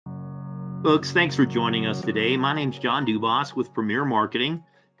Folks, thanks for joining us today. My name's John Dubas with Premier Marketing,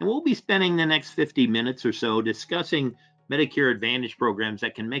 and we'll be spending the next 50 minutes or so discussing Medicare Advantage programs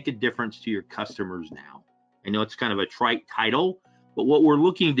that can make a difference to your customers now. I know it's kind of a trite title, but what we're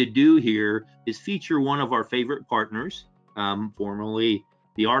looking to do here is feature one of our favorite partners,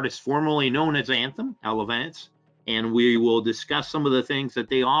 the artist formerly known as Anthem, Elevance, and we will discuss some of the things that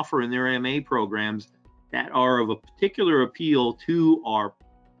they offer in their MA programs that are of a particular appeal to our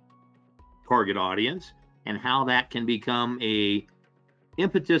target audience and how that can become a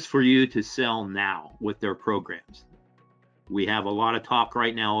impetus for you to sell now with their programs. We have a lot of talk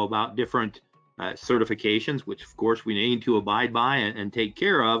right now about different certifications, which of course we need to abide by and take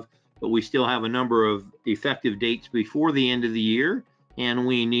care of, but we still have a number of effective dates before the end of the year, and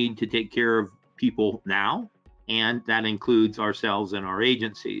we need to take care of people now, and that includes ourselves and our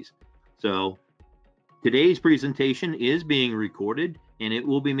agencies. So today's presentation is being recorded, and it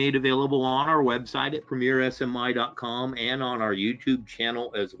will be made available on our website at premiersmi.com and on our YouTube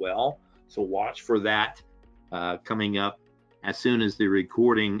channel as well. So watch for that coming up as soon as the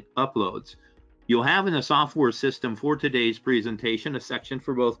recording uploads. You'll have in the software system for today's presentation a section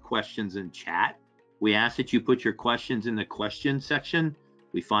for both questions and chat. We ask that you put your questions in the question section.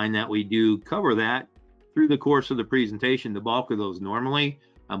 We find that we do cover that through the course of the presentation, the bulk of those normally,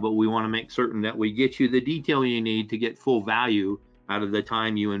 but we want to make certain that we get you the detail you need to get full value out of the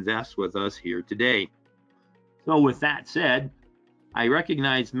time you invest with us here today. So with that said, I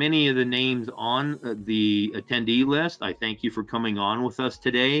recognize many of the names on the attendee list. I thank you for coming on with us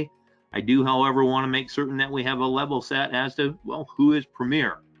today. I do, however, want to make certain that we have a level set as to, well, who is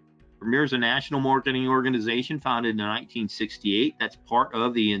Premier? Premier is a national marketing organization founded in 1968. That's part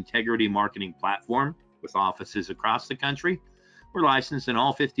of the Integrity Marketing Platform with offices across the country. We're licensed in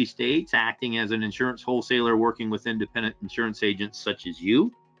all 50 states, acting as an insurance wholesaler working with independent insurance agents such as you.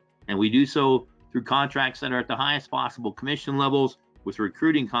 And we do so through contracts that are at the highest possible commission levels, with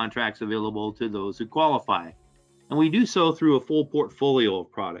recruiting contracts available to those who qualify. And we do so through a full portfolio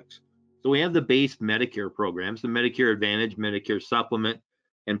of products. So we have the base Medicare programs, the Medicare Advantage, Medicare Supplement,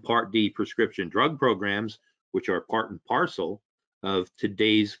 and Part D prescription drug programs, which are part and parcel of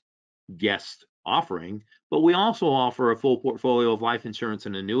today's guest offering. But we also offer a full portfolio of life insurance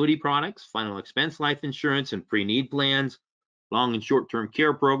and annuity products, final expense life insurance and pre-need plans, long and short-term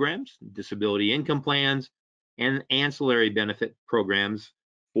care programs, disability income plans, and ancillary benefit programs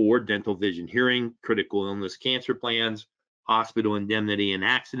for dental, vision, hearing, critical illness, cancer plans, hospital indemnity and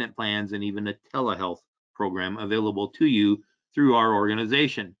accident plans, and even a telehealth program available to you through our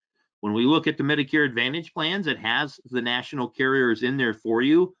organization. When we look at the Medicare Advantage plans, it has the national carriers in there for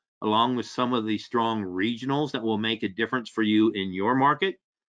you, along with some of the strong regionals that will make a difference for you in your market.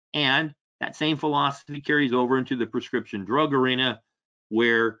 And that same philosophy carries over into the prescription drug arena,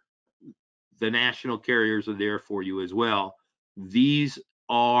 where the national carriers are there for you as well. These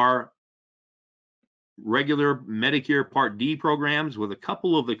are regular Medicare Part D programs with a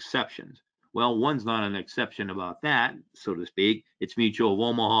couple of exceptions. Well, one's not an exception about that, so to speak. It's Mutual of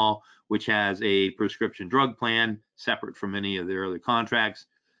Omaha, which has a prescription drug plan separate from any of their other contracts.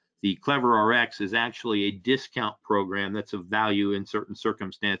 The Clever RX is actually a discount program that's of value in certain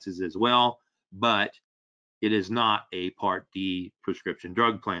circumstances as well, but it is not a Part D prescription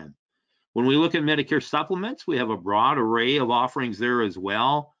drug plan. When we look at Medicare supplements, we have a broad array of offerings there as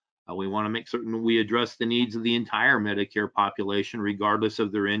well. We want to make certain we address the needs of the entire Medicare population, regardless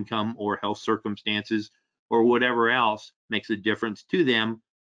of their income or health circumstances or whatever else makes a difference to them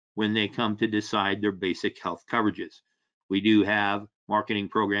when they come to decide their basic health coverages. We do have marketing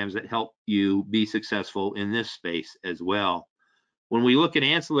programs that help you be successful in this space as well. When we look at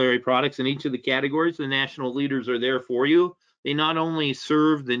ancillary products in each of the categories, the national leaders are there for you. They not only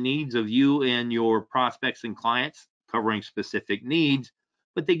serve the needs of you and your prospects and clients, covering specific needs,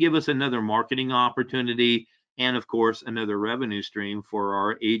 but they give us another marketing opportunity and, of course, another revenue stream for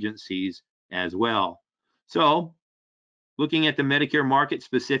our agencies as well. So, looking at the Medicare market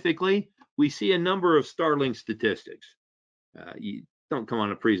specifically, we see a number of startling statistics. You don't come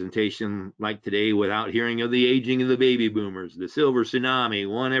on a presentation like today without hearing of the aging of the baby boomers, the silver tsunami,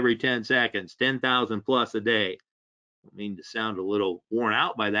 1 every 10 seconds, 10,000 plus a day. I don't mean to sound a little worn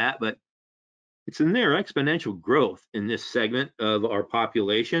out by that, but it's in their exponential growth in this segment of our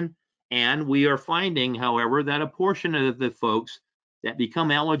population. And we are finding, however, that a portion of the folks that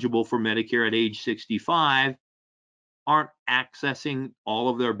become eligible for Medicare at age 65 aren't accessing all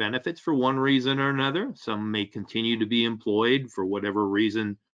of their benefits for one reason or another. Some may continue to be employed for whatever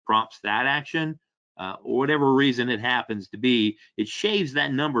reason prompts that action, or whatever reason it happens to be. It shaves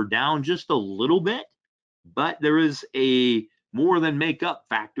that number down just a little bit, but there is a more than make up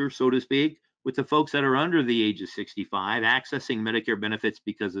factor, so to speak, with the folks that are under the age of 65 accessing Medicare benefits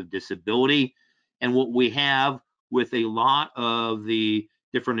because of disability. And what we have with a lot of the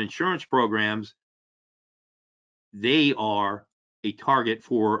different insurance programs, they are a target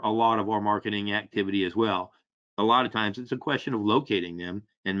for a lot of our marketing activity as well. A lot of times it's a question of locating them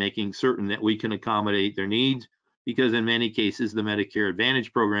and making certain that we can accommodate their needs, because in many cases the Medicare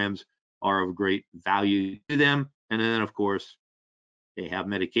Advantage programs are of great value to them. And then of course they have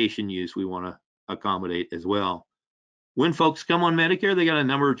medication use we want to accommodate as well. When folks come on Medicare, they got a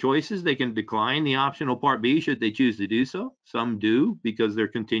number of choices. They can decline the optional Part B should they choose to do so. Some do because they're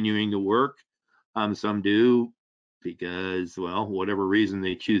continuing to work. Some do because, well, whatever reason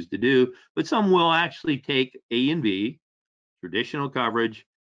they choose to do. But some will actually take A and B, traditional coverage,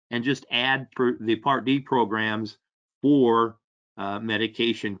 and just add the Part D programs for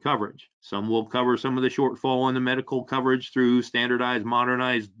medication coverage. Some will cover some of the shortfall in the medical coverage through standardized,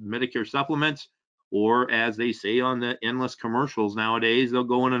 modernized Medicare supplements, or as they say on the endless commercials nowadays, they'll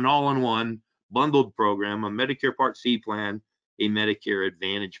go in an all-in-one bundled program, a Medicare Part C plan, a Medicare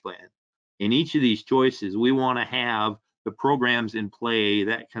Advantage plan. In each of these choices, we want to have the programs in play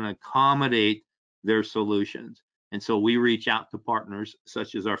that can accommodate their solutions. And so we reach out to partners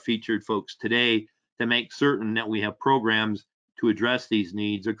such as our featured folks today to make certain that we have programs to address these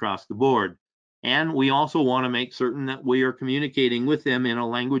needs across the board. And we also want to make certain that we are communicating with them in a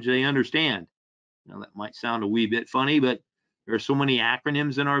language they understand. Now, that might sound a wee bit funny, but there are so many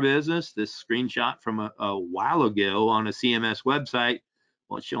acronyms in our business. This screenshot from a while ago on a CMS website,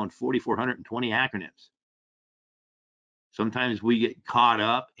 well, it's showing 4,420 acronyms. Sometimes we get caught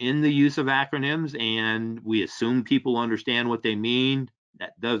up in the use of acronyms and we assume people understand what they mean.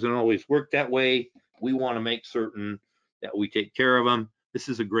 That doesn't always work that way. We want to make certain that we take care of them. This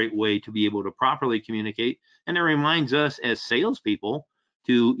is a great way to be able to properly communicate. And it reminds us as salespeople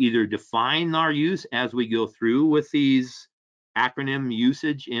to either define our use as we go through with these acronym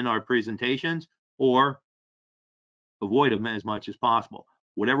usage in our presentations, or avoid them as much as possible.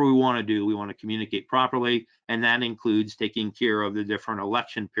 Whatever we want to do, we want to communicate properly, and that includes taking care of the different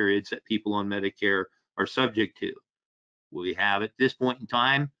election periods that people on Medicare are subject to. We have at this point in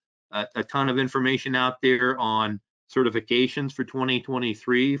time a ton of information out there on certifications for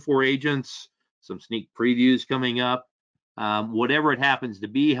 2023 for agents, some sneak previews coming up. Whatever it happens to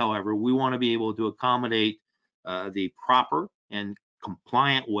be, however, we want to be able to accommodate the proper and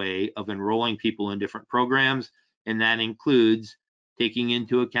compliant way of enrolling people in different programs, and that includes taking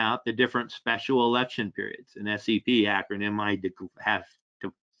into account the different special election periods. An SEP acronym I have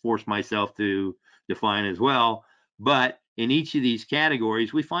to force myself to define as well. But in each of these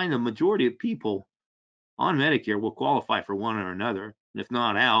categories, we find the majority of people on Medicare will qualify for one or another. And if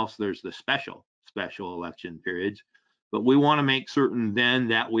not else, there's the special election periods. But we want to make certain then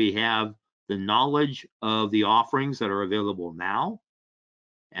that we have the knowledge of the offerings that are available now,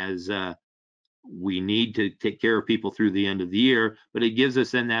 as we need to take care of people through the end of the year, but it gives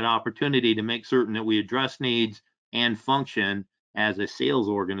us then that opportunity to make certain that we address needs and function as a sales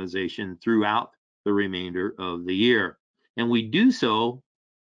organization throughout the remainder of the year. And we do so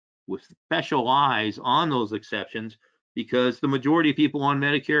with special eyes on those exceptions, because the majority of people on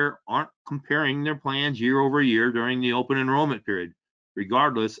Medicare aren't comparing their plans year over year during the open enrollment period,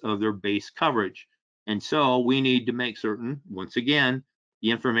 regardless of their base coverage. And so we need to make certain, once again, the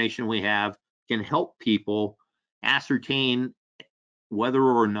information we have can help people ascertain whether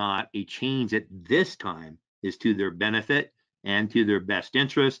or not a change at this time is to their benefit and to their best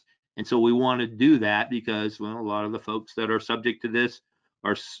interest. And so we want to do that because, well, a lot of the folks that are subject to this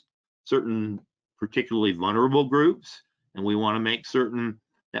are certain particularly vulnerable groups, and we want to make certain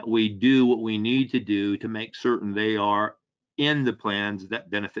that we do what we need to do to make certain they are in the plans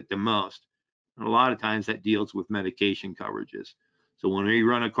that benefit them most. And a lot of times that deals with medication coverages. So when we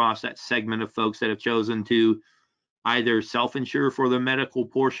run across that segment of folks that have chosen to either self-insure for the medical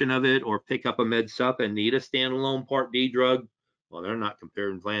portion of it or pick up a med sup and need a standalone Part D drug, well, they're not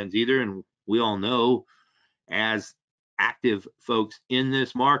comparing plans either. And we all know, as active folks in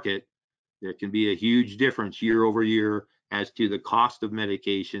this market, there can be a huge difference year over year as to the cost of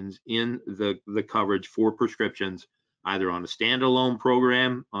medications in the coverage for prescriptions, either on a standalone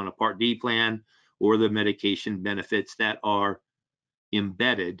program, on a Part D plan, or the medication benefits that are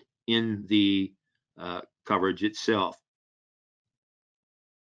embedded in the coverage itself.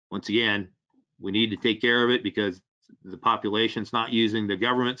 Once again, we need to take care of it because the population's not using the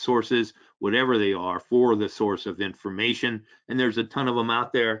government sources, whatever they are, for the source of information. And there's a ton of them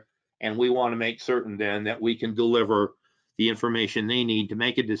out there. And we want to make certain then that we can deliver the information they need to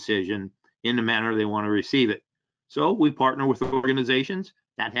make a decision in the manner they want to receive it. So we partner with organizations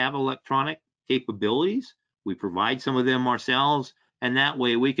that have electronic capabilities. We provide some of them ourselves, and that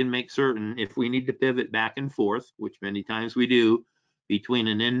way we can make certain if we need to pivot back and forth, which many times we do, between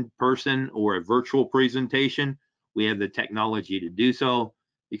an in-person or a virtual presentation, we have the technology to do so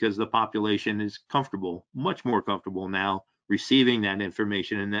because the population is comfortable, much more comfortable now, receiving that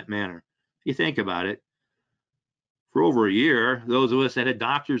information in that manner. If you think about it, for over a year, those of us that had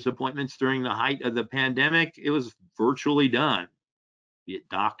doctor's appointments during the height of the pandemic, it was virtually done. Be it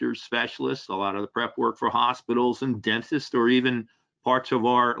doctors, specialists, a lot of the prep work for hospitals and dentists, or even parts of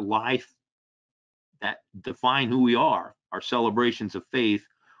our life that define who we are, our celebrations of faith,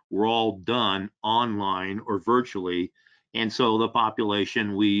 were all done online or virtually. And so the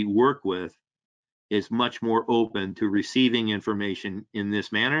population we work with is much more open to receiving information in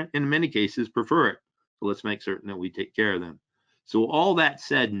this manner. In many cases, prefer it. So let's make certain that we take care of them. So all that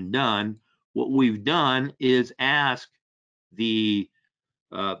said and done, what we've done is ask the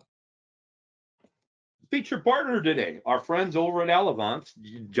featured partner today, our friends over at Elevance,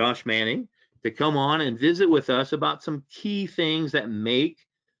 Josh Manning, to come on and visit with us about some key things that make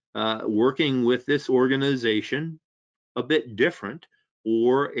working with this organization a bit different,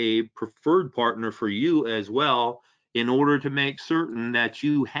 or a preferred partner for you as well, in order to make certain that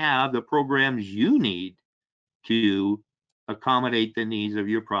you have the programs you need to accommodate the needs of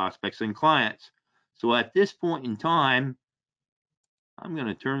your prospects and clients. So at this point in time, I'm going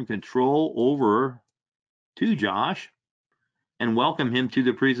to turn control over to Josh and welcome him to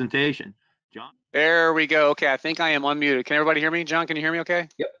the presentation. John? There we go. Okay, I think I am unmuted. Can everybody hear me? John, can you hear me okay?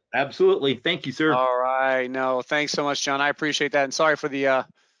 Yep, absolutely. Thank you, sir. All right. No, thanks so much, John. I appreciate that. And sorry for the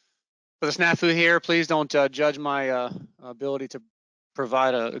snafu here. Please don't judge my ability to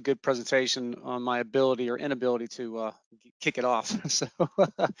provide a good presentation on my ability or inability to kick it off.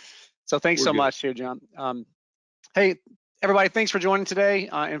 So thanks so much here, John. Hey, everybody, thanks for joining today.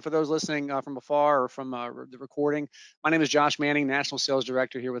 And for those listening from afar or from the recording, my name is Josh Manning, National Sales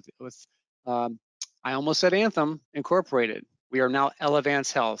Director here with I almost said Anthem Incorporated. We are now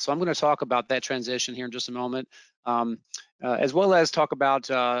Elevance Health. So I'm going to talk about that transition here in just a moment, as well as talk about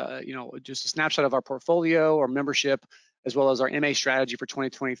just a snapshot of our portfolio, our membership, as well as our MA strategy for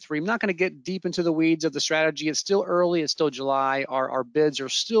 2023. I'm not going to get deep into the weeds of the strategy. It's still early. It's still July. Our bids are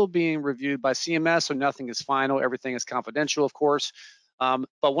still being reviewed by CMS, so nothing is final. Everything is confidential, of course.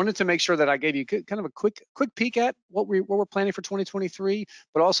 But wanted to make sure that I gave you kind of a quick peek at what we're planning for 2023,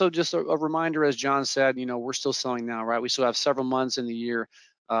 but also just a reminder, as John said, we're still selling now, right? We still have several months in the year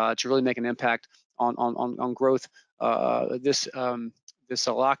to really make an impact on growth this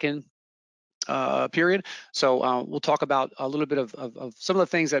lock-in period. So we'll talk about a little bit of some of the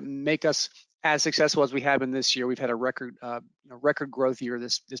things that make us as successful as we have in this year. We've had a record growth year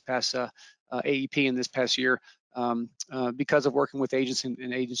this past AEP in this past year because of working with agents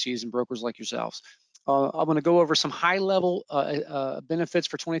and agencies and brokers like yourselves. I'm going to go over some high-level benefits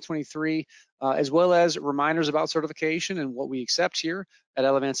for 2023, as well as reminders about certification and what we accept here at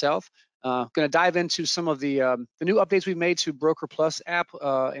Elevance Health. Going to dive into some of the new updates we've made to Broker Plus app,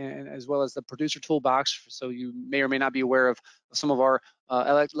 and as well as the producer toolbox. So you may or may not be aware of some of our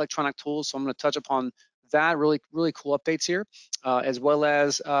electronic tools. So I'm going to touch upon that. Really cool updates here, as well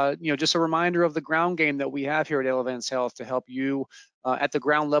as just a reminder of the ground game that we have here at Elevance Health to help you at the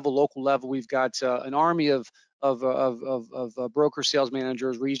ground level, local level. We've got an army of broker sales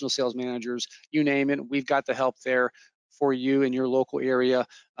managers, regional sales managers, you name it. We've got the help there for you in your local area,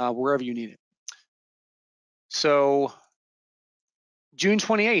 wherever you need it. So June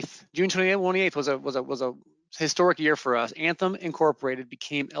 28th was a historic year for us. Anthem Incorporated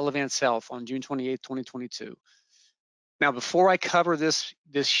became Elevance Health on June 28th, 2022. Now, before I cover this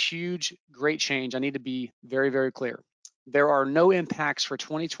huge, great change, I need to be very, very clear. There are no impacts for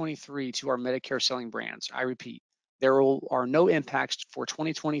 2023 to our Medicare selling brands. I repeat, there are no impacts for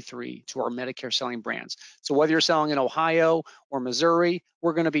 2023 to our Medicare selling brands. So whether you're selling in Ohio or Missouri,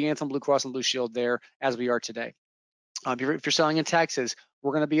 we're going to be Anthem Blue Cross and Blue Shield there as we are today. If you're selling in Texas,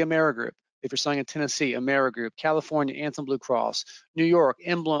 we're going to be Amerigroup. If you're selling in Tennessee, Amerigroup, California, Anthem Blue Cross, New York,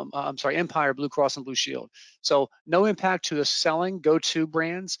 Empire Blue Cross and Blue Shield. So no impact to the selling go-to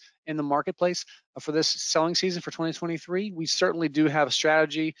brands in the marketplace for this selling season for 2023. We certainly do have a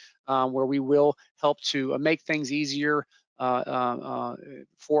strategy where we will help to make things easier for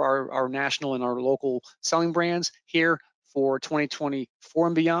our national and our local selling brands here for 2024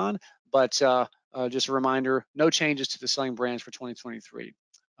 and beyond. But just a reminder, no changes to the selling brands for 2023.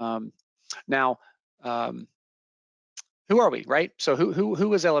 Now, who are we, right? So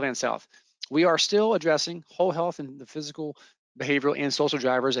who is Elevance Health? We are still addressing whole health and the physical, behavioral, and social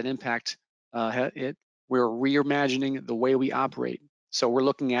drivers that impact it We're reimagining the way we operate. So we're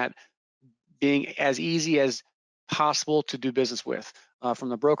looking at being as easy as possible to do business with from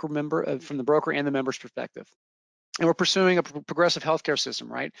the broker and the member's perspective. And we're pursuing a progressive healthcare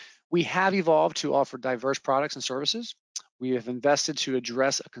system, right? We have evolved to offer diverse products and services. We have invested to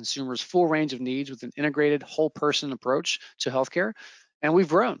address a consumer's full range of needs with an integrated whole person approach to healthcare, and we've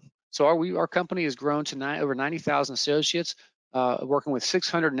grown. So our company has grown to over 90,000 associates, working with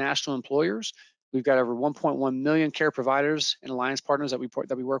 600 national employers. We've got over 1.1 million care providers and alliance partners that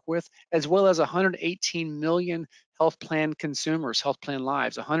we work with, as well as 118 million health plan consumers, health plan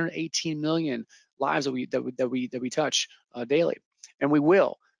lives, 118 million lives that we touch daily. And we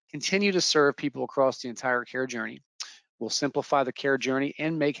will continue to serve people across the entire care journey. We'll simplify the care journey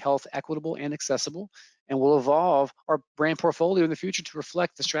and make health equitable and accessible. And we'll evolve our brand portfolio in the future to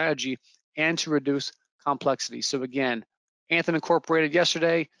reflect the strategy and to reduce complexity. So again, Anthem Incorporated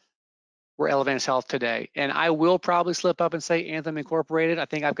yesterday, we're Elevance Health today. And I will probably slip up and say Anthem Incorporated. I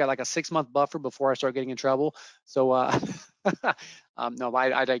think I've got like a 6-month buffer before I start getting in trouble. So no,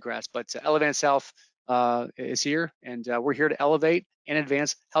 I digress. But Elevance Health is here, and we're here to elevate and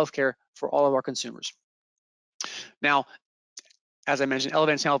advance healthcare for all of our consumers. Now, as I mentioned,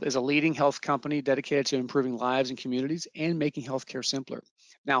 Elevance Health is a leading health company dedicated to improving lives and communities and making healthcare simpler.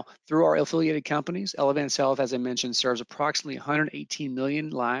 Now, through our affiliated companies, Elevance Health, as I mentioned, serves approximately 118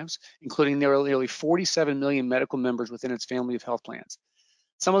 million lives, including nearly 47 million medical members within its family of health plans.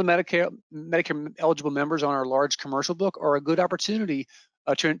 Some of the Medicare eligible members on our large commercial book are a good opportunity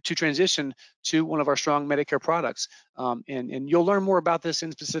to transition to one of our strong Medicare products. And you'll learn more about this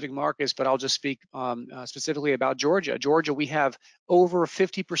in specific markets, but I'll just speak specifically about Georgia. Georgia, we have over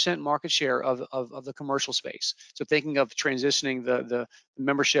 50% market share of the commercial space. So thinking of transitioning the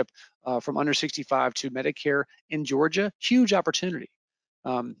membership from under 65 to Medicare in Georgia, huge opportunity.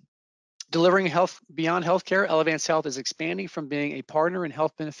 Delivering health beyond healthcare, Elevance Health is expanding from being a partner in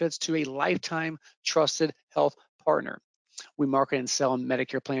health benefits to a lifetime trusted health partner. We market and sell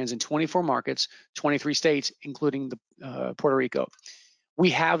Medicare plans in 24 markets, 23 states, including Puerto Rico. We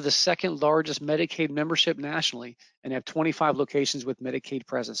have the second largest Medicaid membership nationally and have 25 locations with Medicaid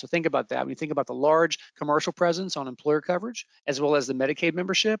presence. So think about that. When you think about the large commercial presence on employer coverage, as well as the Medicaid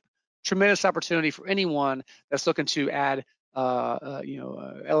membership, tremendous opportunity for anyone that's looking to add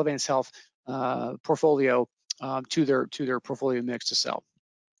Elevance Health portfolio to their portfolio mix to sell.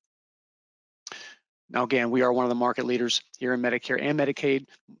 Now, again, we are one of the market leaders here in Medicare and Medicaid,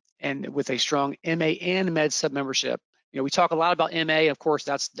 and with a strong MA and Med Sub membership. You know, we talk a lot about MA. Of course,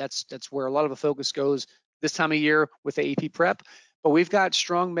 that's where a lot of the focus goes this time of year with the AP prep. But we've got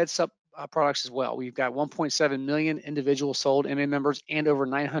strong Med Sub products as well. We've got 1.7 million individual sold MA members and over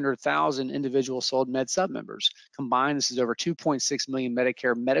 900,000 individual sold Med Sub members. Combined, this is over 2.6 million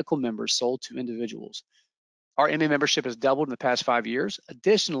Medicare medical members sold to individuals. Our MA membership has doubled in the past 5 years.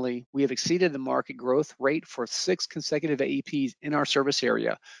 Additionally, we have exceeded the market growth rate for 6 consecutive AEPs in our service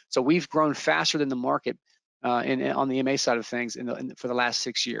area. So we've grown faster than the market on the MA side of things for the last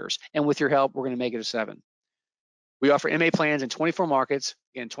 6 years. And with your help, we're going to make it a 7. We offer MA plans in 24 markets,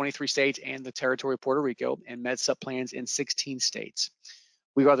 in 23 states and the territory of Puerto Rico, and Med Sub plans in 16 states.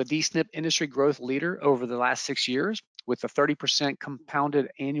 We are the D-SNP industry growth leader over the last 6 years with a 30% compounded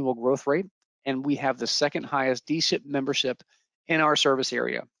annual growth rate, and we have the second highest D-SNP membership in our service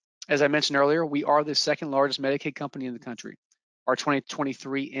area. As I mentioned earlier, we are the second largest Medicaid company in the country. Our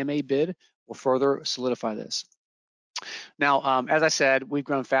 2023 MA bid will further solidify this. Now, as I said, we've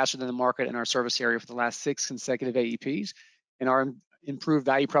grown faster than the market in our service area for the last 6 consecutive AEPs, and our improved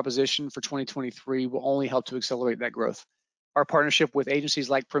value proposition for 2023 will only help to accelerate that growth. Our partnership with agencies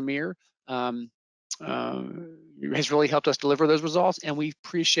like Premier has really helped us deliver those results, and we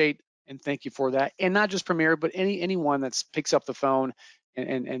appreciate and thank you for that. And not just Premier, but anyone that picks up the phone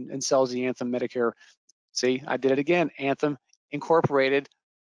and sells the Anthem Medicare. See, I did it again. Anthem Incorporated,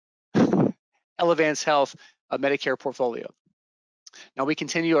 Elevance Health Medicare portfolio. Now, we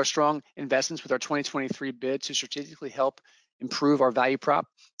continue our strong investments with our 2023 bid to strategically help improve our value prop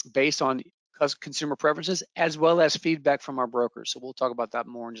based on consumer preferences as well as feedback from our brokers. So we'll talk about that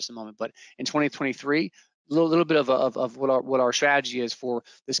more in just a moment. But in 2023, a little bit of what our strategy is for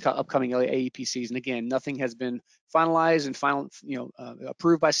this upcoming AEP season. Again, nothing has been finalized and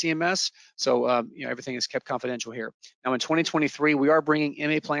approved by CMS, so everything is kept confidential here. Now, in 2023, we are bringing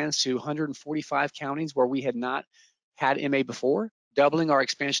MA plans to 145 counties where we had not had MA before, doubling our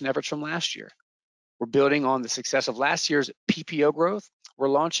expansion efforts from last year. We're building on the success of last year's PPO growth. We're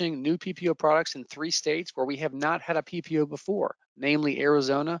launching new PPO products in 3 states where we have not had a PPO before, namely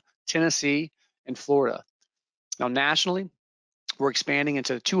Arizona, Tennessee, and Florida. Now, nationally, we're expanding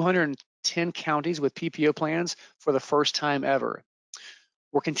into 10 counties with PPO plans for the first time ever.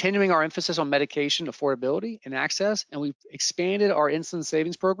 We're continuing our emphasis on medication affordability and access, and we've expanded our insulin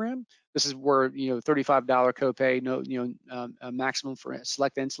savings program. This is where, $35 copay, maximum for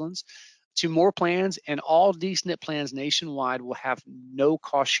select insulins, to more plans, and all D-SNP plans nationwide will have no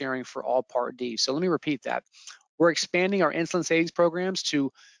cost sharing for all Part D. So let me repeat that. We're expanding our insulin savings programs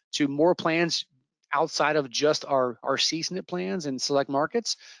to more plans outside of just our C-SNP plans in select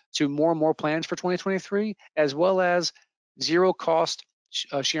markets, to more and more plans for 2023, as well as zero cost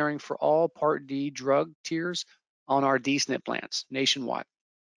sharing for all Part D drug tiers on our D-SNP plans nationwide.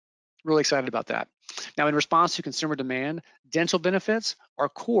 Really excited about that. Now, in response to consumer demand, dental benefits are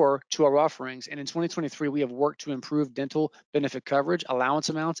core to our offerings, and in 2023, we have worked to improve dental benefit coverage, allowance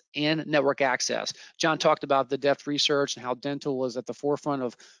amounts, and network access. John talked about the depth research and how dental was at the forefront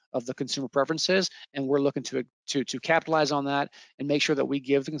of the consumer preferences, and we're looking to capitalize on that and make sure that we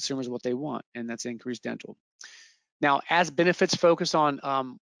give the consumers what they want, and that's increased dental. Now, as benefits focus on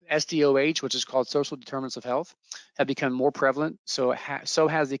SDOH, which is called social determinants of health, have become more prevalent, so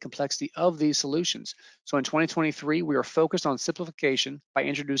has the complexity of these solutions. So in 2023, we are focused on simplification by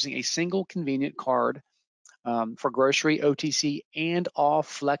introducing a single convenient card for grocery, OTC, and all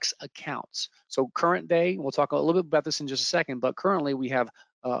flex accounts. So current day, we'll talk a little bit about this in just a second, but currently we have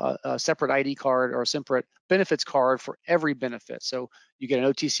a separate ID card or a separate benefits card for every benefit. So you get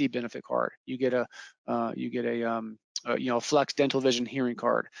an OTC benefit card, you get a flex dental vision hearing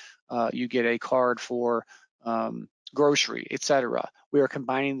card, you get a card for grocery, etc. We are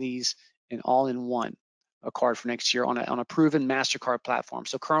combining these all in one card for next year on a proven MasterCard platform.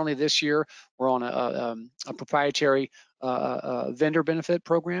 So currently this year we're on a proprietary vendor benefit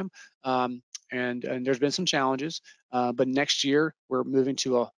program, and there's been some challenges, but next year we're moving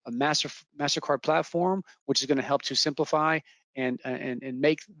to a MasterCard platform, which is going to help to simplify and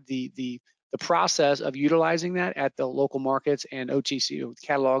make the process of utilizing that at the local markets and OTC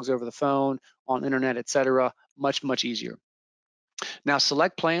catalogs over the phone, on internet, etc., much easier. Now,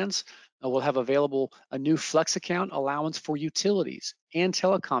 select plans will have available a new flex account allowance for utilities and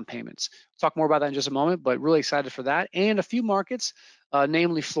telecom payments. We'll talk more about that in just a moment, but really excited for that. And a few markets,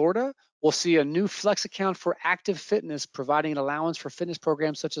 namely Florida, will see a new flex account for active fitness, providing an allowance for fitness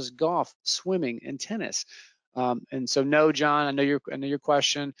programs such as golf, swimming, and tennis. And so, no, John, I know your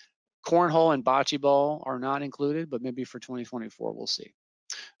question. Cornhole and bocce ball are not included, but maybe for 2024, we'll see.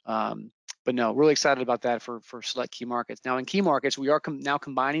 But no, really excited about that for select key markets. Now, in key markets, we are now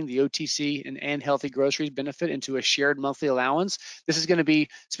combining the OTC and healthy groceries benefit into a shared monthly allowance. This is going to be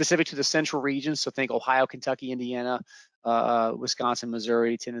specific to the central region, so think Ohio, Kentucky, Indiana, Wisconsin,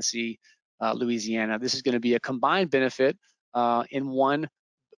 Missouri, Tennessee, Louisiana. This is going to be a combined benefit in one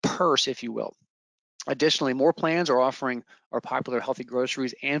purse, if you will. Additionally, more plans are offering our popular healthy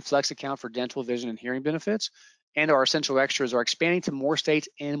groceries and flex account for dental, vision, and hearing benefits, and our essential extras are expanding to more states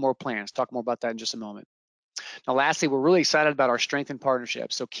and more plans. Talk more about that in just a moment. Now, lastly, we're really excited about our strengthened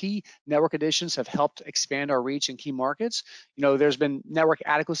partnerships. So key network additions have helped expand our reach in key markets. There's been network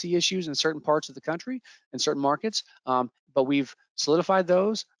adequacy issues in certain parts of the country and certain markets, but we've solidified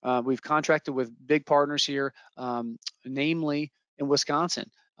those. We've contracted with big partners here, namely in Wisconsin.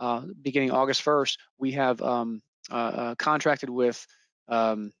 Beginning August 1st, we have contracted with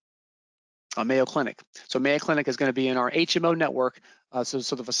Mayo Clinic. So Mayo Clinic is going to be in our HMO network. So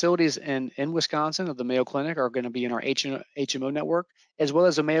the facilities in Wisconsin of the Mayo Clinic are going to be in our HMO network, as well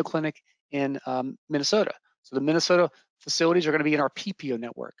as the Mayo Clinic in Minnesota. So the Minnesota facilities are going to be in our PPO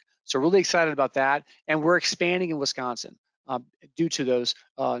network. So really excited about that. And we're expanding in Wisconsin due to those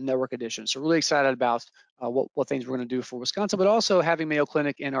network additions. So really excited about what things we're going to do for Wisconsin, but also having Mayo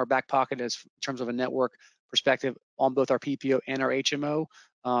Clinic in our back pocket in terms of a network perspective on both our PPO and our HMO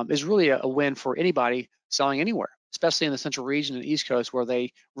is really a win for anybody selling anywhere, especially in the central region and East Coast, where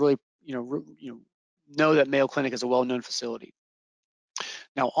they really know that Mayo Clinic is a well-known facility.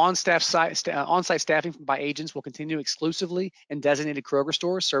 Now, on-site staffing by agents will continue exclusively in designated Kroger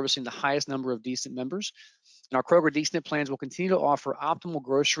stores, servicing the highest number of D-SNP members. And our Kroger D-SNP plans will continue to offer optimal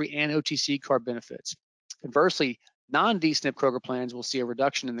grocery and OTC card benefits. Conversely, non-D-SNP Kroger plans will see a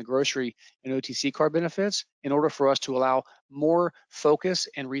reduction in the grocery and OTC card benefits in order for us to allow more focus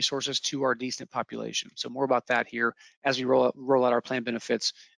and resources to our D-SNP population. So more about that here as we roll out our plan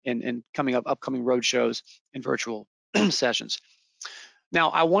benefits and upcoming road shows and virtual sessions. Now,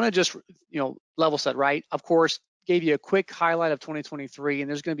 I want to just level set, right? Of course, gave you a quick highlight of 2023, and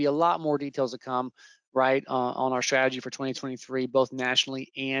there's going to be a lot more details to come, right, on our strategy for 2023, both nationally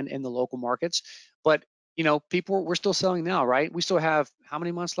and in the local markets. But we're still selling now, right? We still have how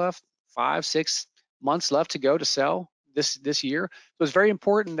many months left? 5, 6 months left to go to sell this year. So it's very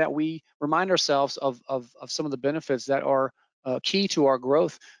important that we remind ourselves of some of the benefits that are key to our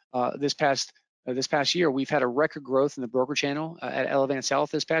growth this past year. We've had a record growth in the broker channel at Elevance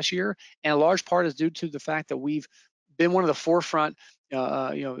Health this past year, and a large part is due to the fact that we've been one of the forefront,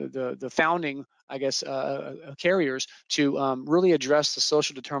 the founding, I guess, carriers to really address the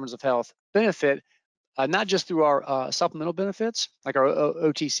social determinants of health benefit, not just through our supplemental benefits, like our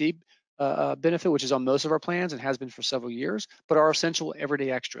OTC benefit, which is on most of our plans and has been for several years, but our essential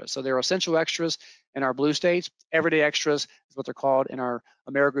everyday extras. So there are essential extras in our blue states. Everyday extras is what they're called in our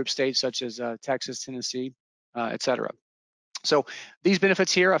AmeriGroup states, such as Texas, Tennessee, et cetera. So these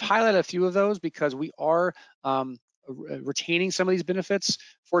benefits here, I've highlighted a few of those because we are retaining some of these benefits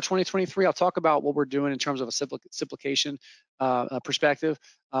for 2023. I'll talk about what we're doing in terms of a simplification perspective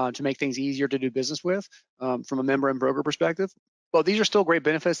to make things easier to do business with from a member and broker perspective. But these are still great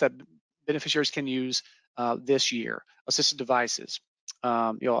benefits that beneficiaries can use this year. Assisted devices,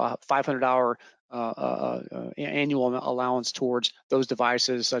 a $500 annual allowance towards those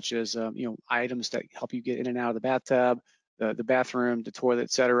devices, such as items that help you get in and out of the bathtub, the bathroom, the toilet,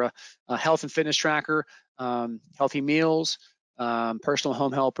 etc. Health and fitness tracker, healthy meals, personal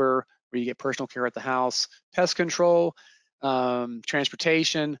home helper, where you get personal care at the house, pest control,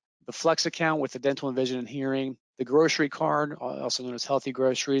 transportation, the flex account with the dental and vision and hearing, the grocery card, also known as Healthy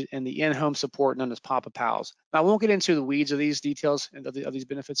Groceries, and the in-home support known as Papa Pals. Now, I won't get into the weeds of these details of these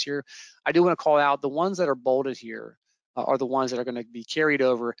benefits here. I do want to call out the ones that are bolded here are the ones that are going to be carried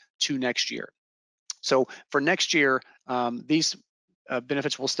over to next year. So for next year, these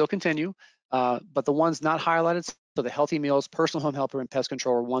benefits will still continue, but the ones not highlighted, so the healthy meals, personal home helper, and pest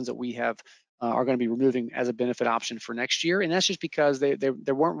control are ones that we have are going to be removing as a benefit option for next year, and that's just because they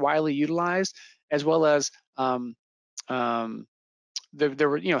weren't widely utilized, as well as there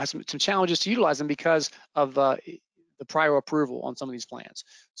were had some challenges to utilize them because of the prior approval on some of these plans.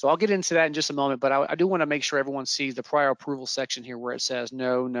 So I'll get into that in just a moment, but I do want to make sure everyone sees the prior approval section here where it says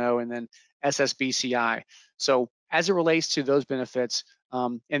no, no, and then SSBCI. So as it relates to those benefits,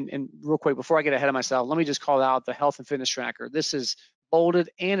 and real quick, before I get ahead of myself, let me just call out the health and fitness tracker. This is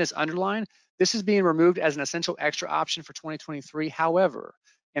bolded and is underlined. This is being removed as an essential extra option for 2023. However,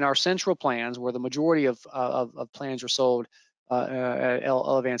 in our central plans, where the majority of plans are sold at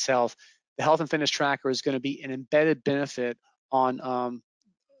Elevance Health, the health and fitness tracker is going to be an embedded benefit on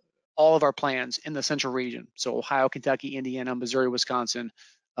all of our plans in the central region. So Ohio, Kentucky, Indiana, Missouri, Wisconsin,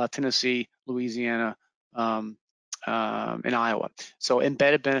 Tennessee, Louisiana, and Iowa. So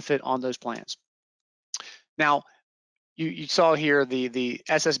embedded benefit on those plans. Now, you saw here the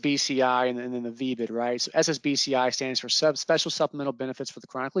SSBCI and then the VBID, right? So SSBCI stands for Special Supplemental Benefits for the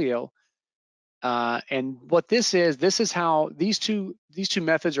Chronically Ill. And what this is how these two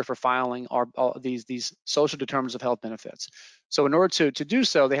methods are for filing these social determinants of health benefits. So in order to do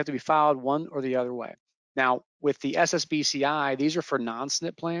so, they have to be filed one or the other way. Now, with the SSBCI, these are for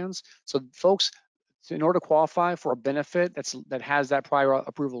non-SNP plans. So folks, in order to qualify for a benefit that has that prior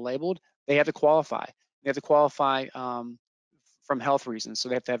approval labeled, they have to qualify. They have to qualify from health reasons. So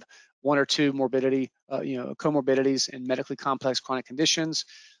they have to have one or two comorbidities and medically complex chronic conditions,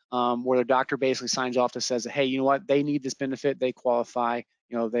 where the doctor basically signs off that says, hey, you know what, they need this benefit, they qualify,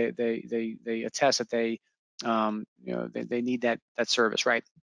 they attest that they need that service, right?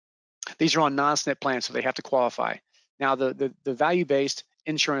 These are on non-SNP plans, so they have to qualify. Now, the value-based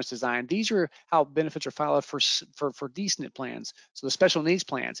insurance design, these are how benefits are filed for D-SNP plans, so the special needs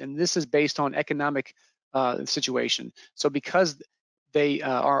plans, and this is based on economic situation. So because they they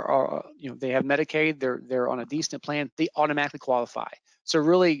have Medicaid, they're on a D-SNP plan, they automatically qualify. So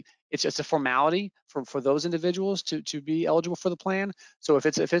really, it's a formality for those individuals to be eligible for the plan. So if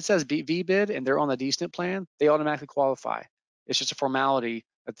it says VBID and they're on the D-SNP plan, they automatically qualify. It's just a formality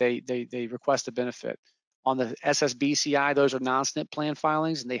that they request a benefit. On the SSBCI, those are non-SNP plan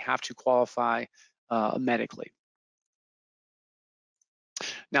filings, and they have to qualify medically.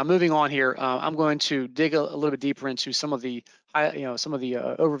 Now, moving on here, I'm going to dig a little bit deeper into some of the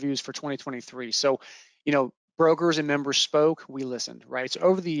overviews for 2023. So, brokers and members spoke, we listened, right? So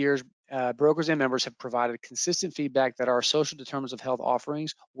over the years, brokers and members have provided consistent feedback that our social determinants of health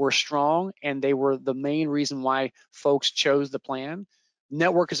offerings were strong, and they were the main reason why folks chose the plan.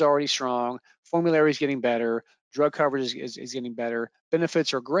 Network is already strong, formulary is getting better, drug coverage is getting better,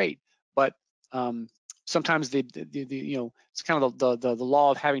 benefits are great, but sometimes it's kind of the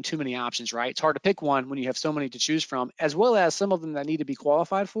law of having too many options, right? It's hard to pick one when you have so many to choose from, as well as some of them that need to be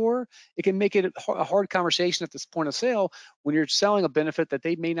qualified for. It can make it a hard conversation at this point of sale when you're selling a benefit that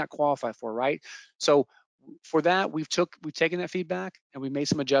they may not qualify for, right? So for that, we've taken that feedback and we made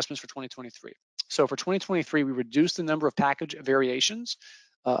some adjustments for 2023. So for 2023, we reduced the number of package variations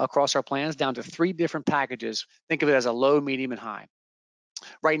across our plans down to 3 different packages. Think of it as a low, medium, and high.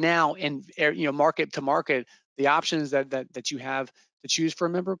 Right now, in market to market, the options that you have to choose for a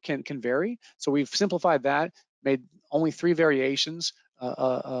member can vary. So we've simplified that, made only 3 variations,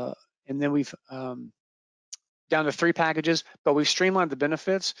 and then we've down to 3 packages, but we've streamlined the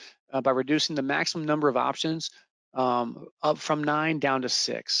benefits by reducing the maximum number of options up from 9 down to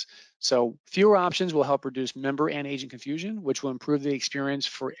 6. So fewer options will help reduce member and agent confusion, which will improve the experience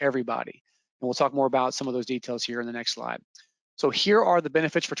for everybody. And we'll talk more about some of those details here in the next slide. So here are the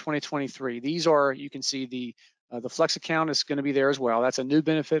benefits for 2023. These are, you can see the Flex account is going to be there as well. That's a new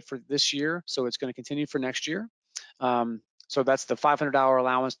benefit for this year, so it's going to continue for next year. So that's the $500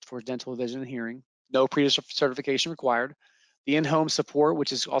 allowance for dental, vision, and hearing. No pre-certification required. The in-home support,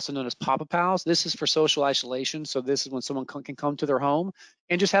 which is also known as Papa Pals. This is for social isolation. So this is when someone can come to their home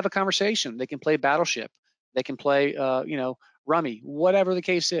and just have a conversation. They can play Battleship. They can play, rummy, whatever the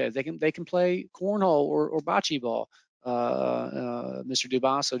case is. They can play cornhole or bocce ball, Mr.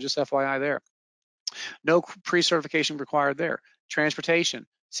 Dubas. So just FYI there. No pre-certification required there. Transportation,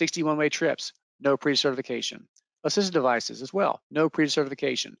 61-way trips, no pre-certification. Assistive devices as well, no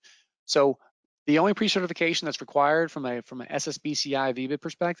pre-certification. So the only pre-certification that's required from a SSBCI VBID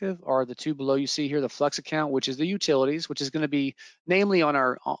perspective are the 2 below you see here, the Flex account, which is the utilities, which is going to be namely on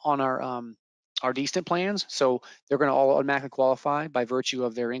our decent plans. So they're going to all automatically qualify by virtue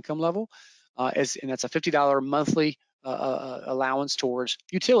of their income level, and that's a $50 monthly allowance towards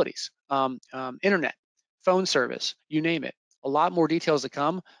utilities, internet, phone service, you name it. A lot more details to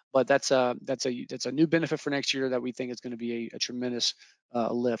come, but that's a new benefit for next year that we think is going to be a tremendous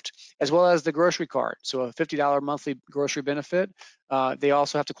lift, as well as the grocery card. So a $50 monthly grocery benefit. They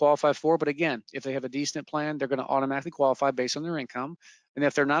also have to qualify for, but again, if they have a decent plan, they're going to automatically qualify based on their income. And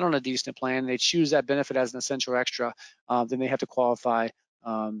if they're not on a decent plan, they choose that benefit as an essential extra, then they have to qualify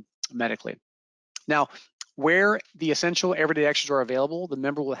medically. Now, where the essential everyday extras are available, the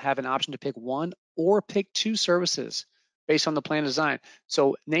member will have an option to pick 1 or pick 2 services based on the plan design.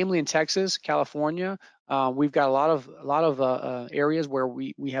 So namely in Texas, California, we've got a lot of areas where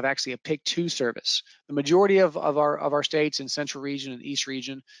we have actually a pick 2 service. The majority of our states in Central Region and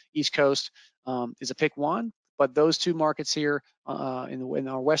East Coast is a pick 1, but those 2 markets here in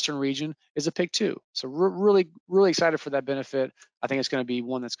our Western region is a pick 2. So we're really excited for that benefit. I think it's going to be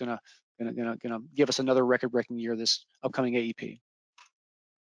one that's going to give us another record-breaking year this upcoming AEP.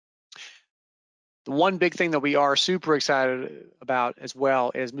 The one big thing that we are super excited about as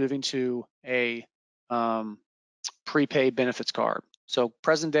well is moving to a prepaid benefits card. So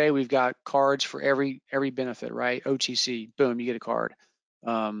present day, we've got cards for every benefit, right? OTC, boom, you get a card.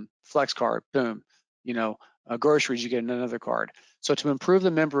 Flex card, boom. Groceries, you get another card. So to improve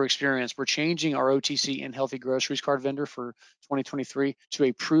the member experience, we're changing our OTC and healthy groceries card vendor for 2023 to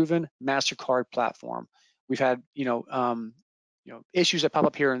a proven MasterCard platform. We've had, issues that pop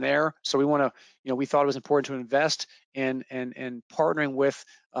up here and there. So we want to, we thought it was important to invest in partnering with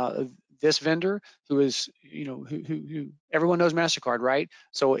this vendor who is, who everyone knows MasterCard, right?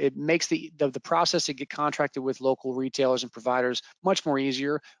 So it makes the process to get contracted with local retailers and providers much more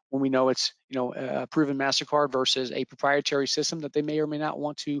easier when we know it's, a proven MasterCard versus a proprietary system that they may or may not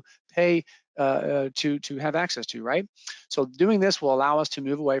want to pay to have access to, right? So doing this will allow us to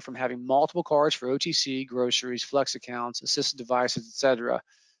move away from having multiple cards for OTC, groceries, flex accounts, assisted devices, etc.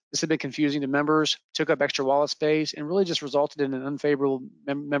 This had been confusing to members, took up extra wallet space, and really just resulted in an unfavorable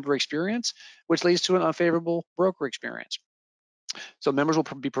member experience, which leads to an unfavorable broker experience. So members will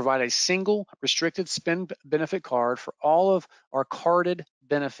be provided a single restricted spend benefit card for all of our carded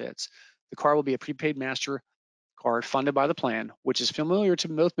benefits. The card will be a prepaid master card funded by the plan, which is familiar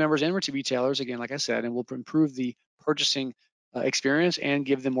to most members and to retailers, again, like I said, and will improve the purchasing experience and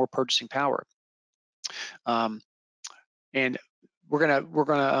give them more purchasing power. And we're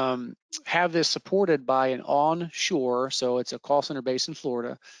gonna have this supported by an onshore, so it's a call center based in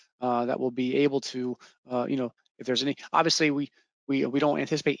Florida that will be able to, if there's any, obviously we don't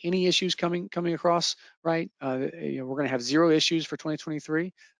anticipate any issues coming across, right? We're gonna have 0 issues for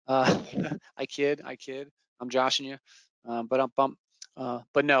 2023. I kid. I'm joshing you,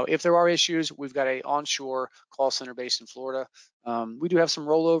 but no, if there are issues, we've got a onshore call center based in Florida. We do have some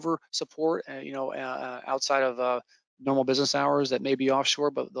rollover support, outside of normal business hours that may be offshore,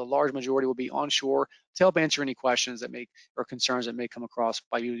 but the large majority will be onshore to help answer any questions or concerns that may come across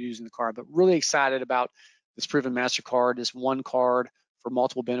by you using the card. But really excited about this proven MasterCard, this one card for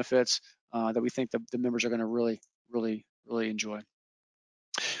multiple benefits that we think the members are going to really enjoy.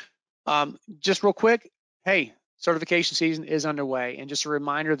 Just real quick, hey, certification season is underway. And just a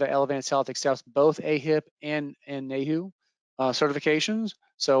reminder that Elevance Health accepts both AHIP and NAHU certifications.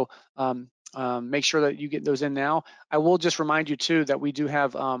 So make sure that you get those in now. I will just remind you too that we do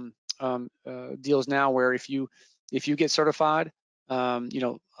have deals now where if you get certified,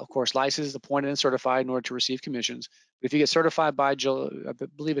 of course, licensed, appointed, and certified in order to receive commissions. But if you get certified by, I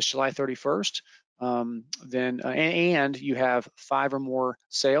believe it's July 31st, then and you have 5 or more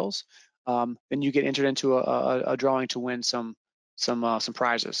sales, then you get entered into a drawing to win some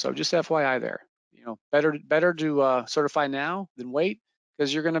prizes. So just FYI there. Better to certify now than wait,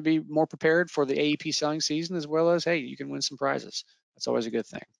 because you're going to be more prepared for the AEP selling season, as well as, hey, you can win some prizes. That's always a good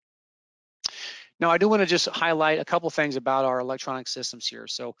thing. Now, I do want to just highlight a couple things about our electronic systems here.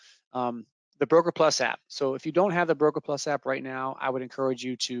 So the Broker Plus app. So if you don't have the Broker Plus app right now, I would encourage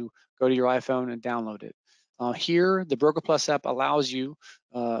you to go to your iPhone and download it. Here, the Broker Plus app allows you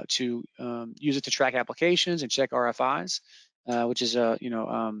to use it to track applications and check RFIs, which is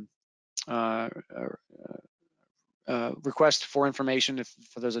request for information,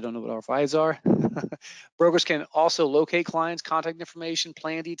 for those that don't know what RFIs are. Brokers can also locate clients' contact information,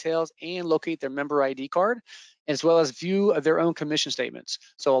 plan details, and locate their member ID card, as well as view their own commission statements.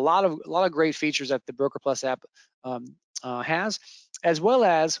 So a lot of great features that the Broker Plus app has, as well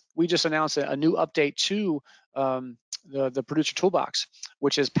as we just announced a new update to the producer toolbox,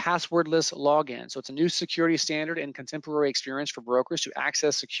 which is passwordless login. So it's a new security standard and contemporary experience for brokers to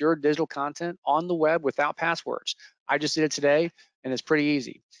access secure digital content on the web without passwords. I just did it today, and it's pretty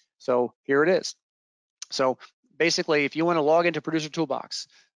easy. So here it is. So basically, if you want to log into Producer Toolbox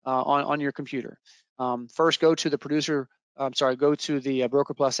on your computer, first go to the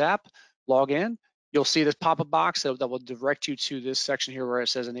Broker Plus app, log in. You'll see this pop-up box that will direct you to this section here where it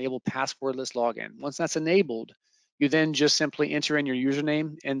says Enable Passwordless Login. Once that's enabled, you then just simply enter in your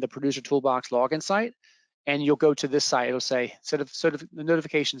username in the Producer Toolbox login site, and you'll go to this site. It'll say the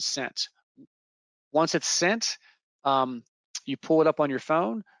notification sent. Once it's sent, you pull it up on your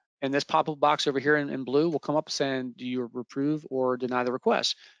phone, and this pop-up box over here in blue will come up saying, do you approve or deny the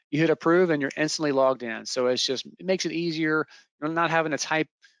request? You hit approve, and you're instantly logged in. So it makes it easier. You're not having to type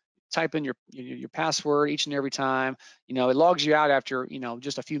in your password each and every time. It logs you out after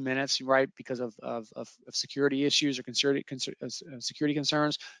just a few minutes, right, because of security issues or security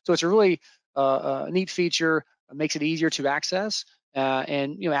concerns. So it's a really neat feature. It makes it easier to access,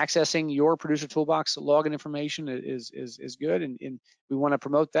 and accessing your producer toolbox login information is good, and we want to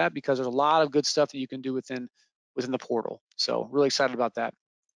promote that because there's a lot of good stuff that you can do within the portal. So really excited about that.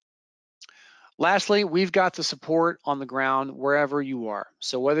 Lastly, we've got the support on the ground wherever you are.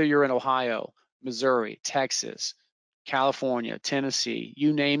 So whether you're in Ohio, Missouri, Texas, California, Tennessee,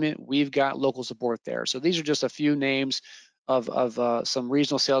 you name it, we've got local support there. So these are just a few names of some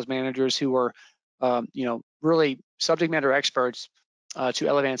regional sales managers who are, really subject matter experts to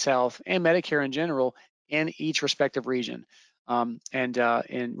Elevance Health and Medicare in general in each respective region. And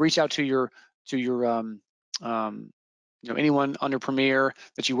reach out to your anyone under Premier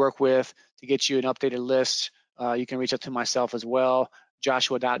that you work with to get you an updated list. You can reach out to myself as well,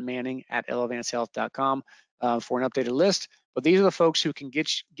 joshua.manning@elevancehealth.com for an updated list. But these are the folks who can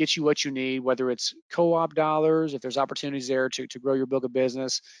get you what you need, whether it's co-op dollars, if there's opportunities there to grow your book of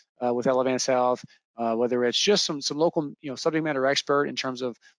business with Elevance Health, whether it's just some local subject matter expert in terms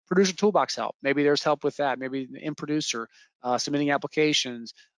of producer toolbox help. Maybe there's help with that. Maybe in producer, submitting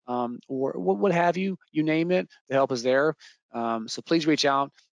applications, or what have you. You name it, the help is there. So please reach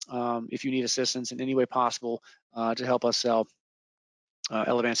out if you need assistance in any way possible to help us sell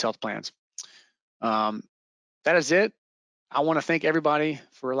Elevance Health plans. That is it. I want to thank everybody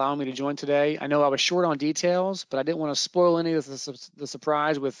for allowing me to join today. I know I was short on details, but I didn't want to spoil any of the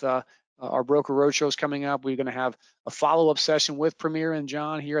surprise with our broker roadshows coming up. We're going to have a follow-up session with Premier and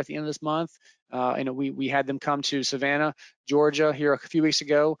John here at the end of this month. And we had them come to Savannah, Georgia here a few weeks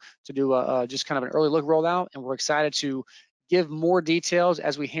ago to do just kind of an early look rollout, and we're excited to give more details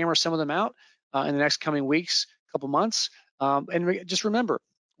as we hammer some of them out in the next coming weeks, couple months. Just remember,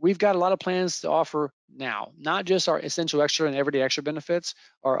 we've got a lot of plans to offer now, not just our essential extra and everyday extra benefits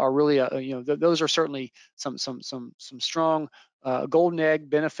are really, those are certainly some strong golden egg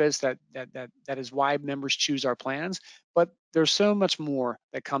benefits that is why members choose our plans. But there's so much more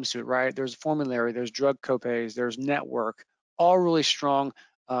that comes to it, right? There's formulary, there's drug copays, there's network, all really strong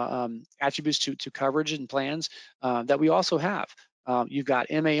attributes to coverage and plans that we also have. You've got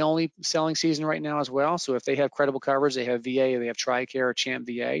MA only selling season right now as well. So if they have credible coverage, they have VA, they have TRICARE or CHAMP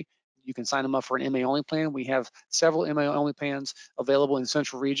VA, you can sign them up for an MA only plan. We have several MA only plans available in the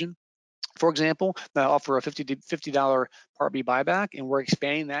Central region. for example, that offer a $50 Part B buyback, and we're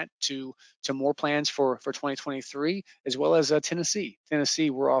expanding that to more plans for 2023, as well as Tennessee. Tennessee,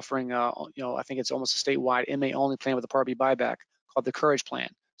 we're offering, I think it's almost a statewide MA only plan with a Part B buyback called the Courage Plan.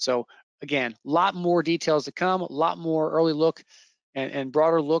 So again, a lot more details to come, a lot more early look and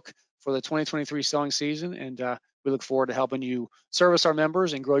broader look for the 2023 selling season, and we look forward to helping you service our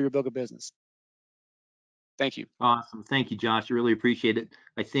members and grow your book of business. Thank you. Awesome. Thank you, Josh. I really appreciate it.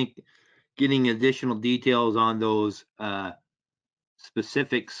 I think getting additional details on those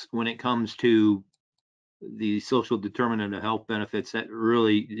specifics when it comes to the social determinant of health benefits, that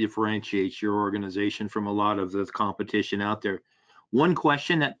really differentiates your organization from a lot of the competition out there. One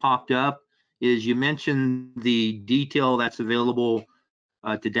question that popped up is, you mentioned the detail that's available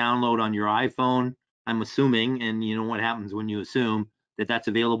to download on your iPhone. I'm assuming, and you know what happens when you assume, that that's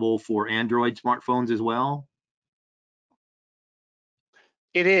available for Android smartphones as well?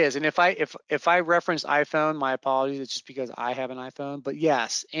 It is, and if I reference iPhone, my apologies. It's just because I have an iPhone. But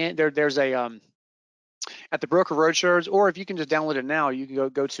yes, and there's a at the broker roadshows, or if you can just download it now, you can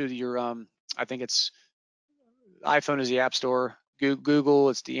go to your I think it's iPhone is the App Store, Google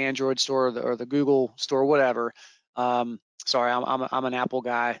it's the Android store, or the Google store, whatever. Sorry, I'm an Apple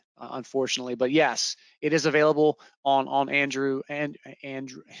guy, unfortunately, but yes, it is available on Android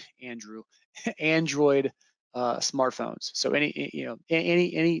smartphones. So any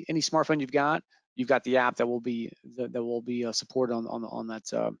smartphone you've got the app that will be supported on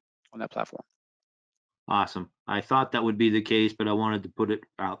that platform. Awesome. I thought that would be the case, but I wanted to put it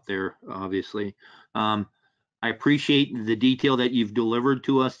out there, obviously. I appreciate the detail that you've delivered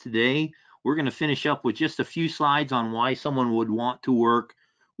to us today. We're going to finish up with just a few slides on why someone would want to work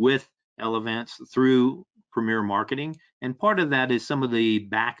with Elevance through Premier Marketing. And part of that is some of the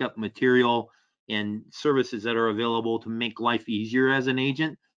backup material and services that are available to make life easier as an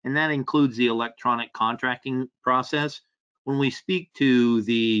agent. And that includes the electronic contracting process. When we speak to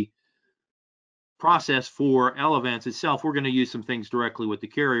the process for Elevance itself, we're going to use some things directly with the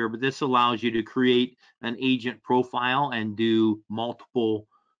carrier, but this allows you to create an agent profile and do multiple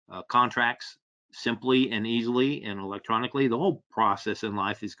contracts simply and easily and electronically. The whole process in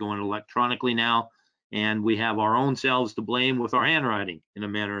life is going electronically now, and we have our own selves to blame with our handwriting, in a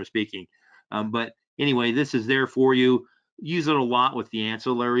manner of speaking. But anyway, this is there for you. Use it a lot with the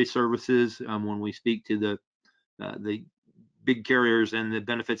ancillary services. When we speak to the big carriers and the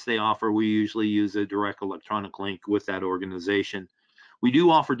benefits they offer, we usually use a direct electronic link with that organization. We do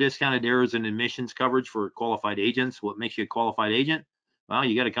offer discounted errors and admissions coverage for qualified agents. What makes you a qualified agent? Well,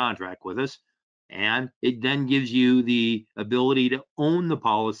 you got a contract with us, and it then gives you the ability to own the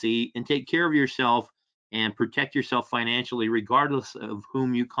policy and take care of yourself and protect yourself financially, regardless of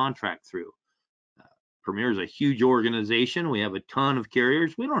whom you contract through. Premier is a huge organization. We have a ton of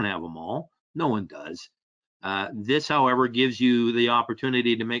carriers. We don't have them all. No one does. This, however, gives you the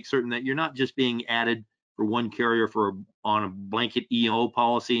opportunity to make certain that you're not just being added for one carrier on a blanket EO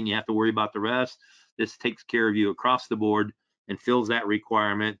policy and you have to worry about the rest. This takes care of you across the board and fills that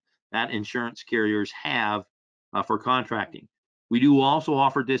requirement that insurance carriers have for contracting. We do also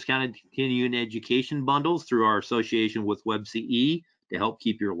offer discounted continuing education bundles through our association with WebCE to help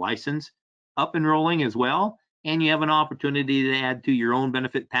keep your license up and rolling as well. And you have an opportunity to add to your own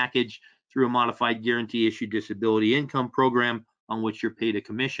benefit package through a modified guarantee issue disability income program on which you're paid a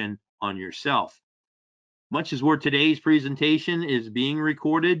commission on yourself. Much as where today's presentation is being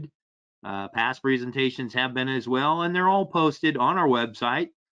recorded, past presentations have been as well, and they're all posted on our website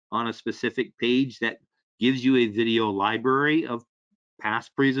on a specific page that gives you a video library of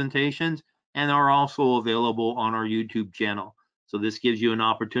past presentations, and are also available on our YouTube channel. So this gives you an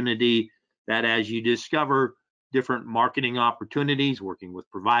opportunity that as you discover different marketing opportunities, working with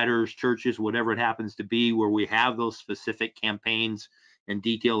providers, churches, whatever it happens to be, where we have those specific campaigns and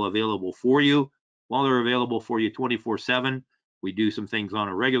detail available for you. While they're available for you 24/7, we do some things on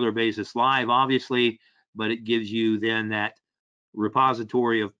a regular basis live, obviously, but it gives you then that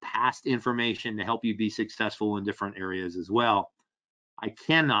repository of past information to help you be successful in different areas as well. I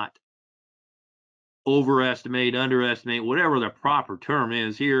cannot overestimate, underestimate, whatever the proper term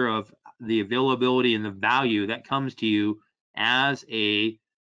is here, of the availability and the value that comes to you as a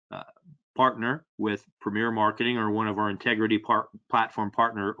partner with Premier Marketing or one of our integrity platform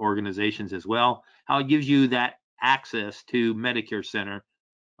partner organizations as well. How it gives you that access to Medicare Center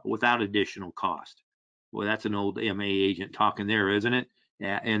without additional cost. Well, that's an old MA agent talking there, isn't it?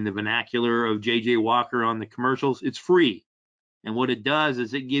 And the vernacular of J.J. Walker on the commercials, it's free. And what it does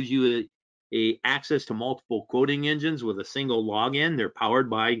is it gives you a access to multiple quoting engines with a single login. They're powered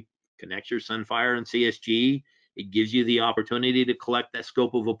by Connecture, Sunfire, and CSG. It gives you the opportunity to collect that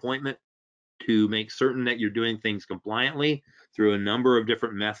scope of appointment to make certain that you're doing things compliantly through a number of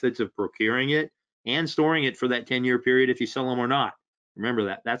different methods of procuring it and storing it for that 10-year period if you sell them or not. Remember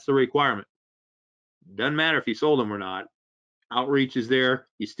that. That's the requirement. Doesn't matter if you sold them or not. Outreach is there.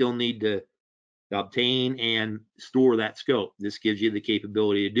 You still need to obtain and store that scope. This gives you the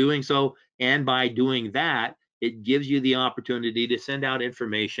capability of doing so. And by doing that, it gives you the opportunity to send out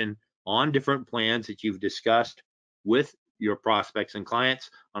information on different plans that you've discussed with your prospects and clients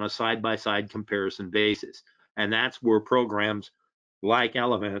on a side-by-side comparison basis. And that's where programs like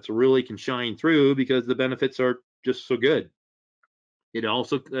Elevance really can shine through, because the benefits are just so good. It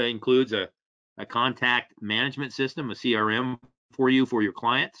also includes a contact management system, a CRM for your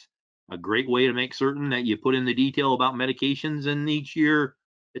clients. A great way to make certain that you put in the detail about medications, and each year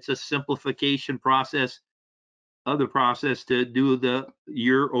it's a simplification process of the process to do the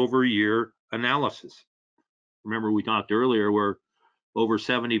year-over-year analysis. Remember, we talked earlier where over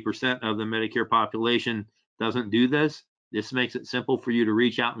 70% of the Medicare population doesn't do this. This makes it simple for you to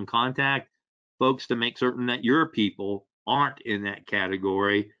reach out and contact folks to make certain that your people aren't in that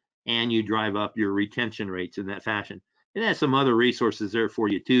category, and you drive up your retention rates in that fashion. It has some other resources there for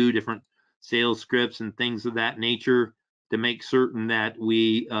you too, different sales scripts and things of that nature to make certain that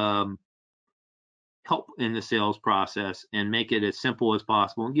we help in the sales process and make it as simple as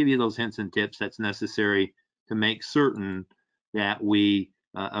possible and give you those hints and tips that's necessary to make certain that we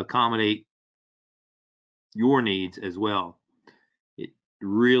accommodate your needs as well. It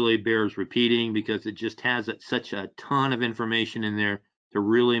really bears repeating because it just has such a ton of information in there to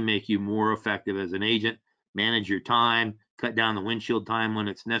really make you more effective as an agent, manage your time, cut down the windshield time when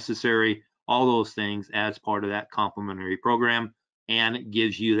it's necessary, all those things as part of that complimentary program. And it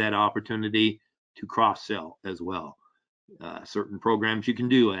gives you that opportunity to cross-sell as well. Certain programs you can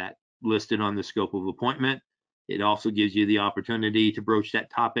do that listed on the scope of appointment. It also gives you the opportunity to broach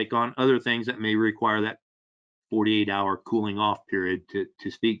that topic on other things that may require that 48-hour cooling off period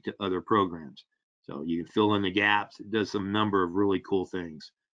to speak to other programs. So you can fill in the gaps. It does some number of really cool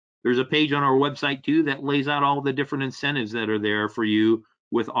things. There's a page on our website too that lays out all the different incentives that are there for you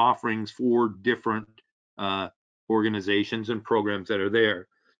with offerings for different organizations and programs that are there.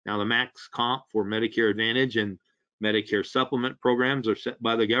 Now, the max comp for Medicare Advantage and Medicare Supplement programs are set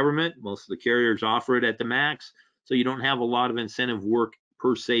by the government. Most of the carriers offer it at the max, so you don't have a lot of incentive work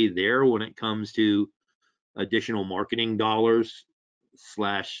per se there when it comes to additional marketing dollars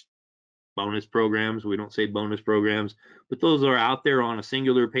 / bonus programs. We don't say bonus programs, but those are out there on a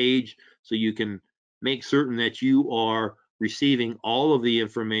singular page, so you can make certain that you are receiving all of the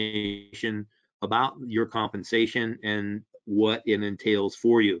information about your compensation and what it entails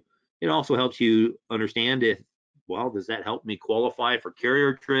for you. It also helps you understand if, well, does that help me qualify for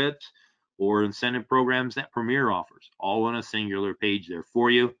carrier trips or incentive programs that Premier offers, all on a singular page there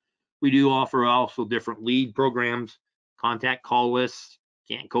for you. We do offer also different lead programs, contact call lists.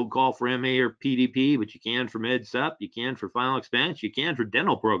 Can't cold call for MA or PDP, but you can for Med Sup, you can for final expense, you can for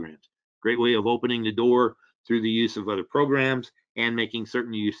dental programs. Great way of opening the door through the use of other programs and making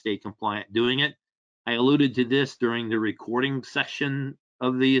certain you stay compliant doing it. I alluded to this during the recording section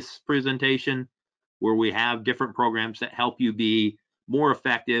of this presentation, where we have different programs that help you be more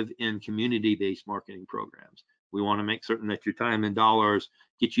effective in community-based marketing programs. We want to make certain that your time and dollars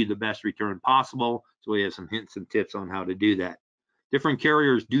get you the best return possible, so we have some hints and tips on how to do that. Different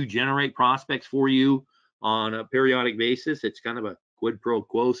carriers do generate prospects for you on a periodic basis. It's kind of a quid pro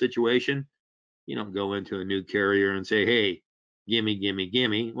quo situation. You don't go into a new carrier and say, hey, gimme, gimme,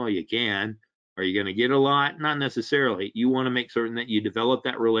 gimme. Well, you can. Are you going to get a lot? Not necessarily. You want to make certain that you develop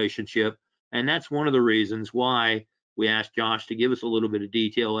that relationship. And that's one of the reasons why we asked Josh to give us a little bit of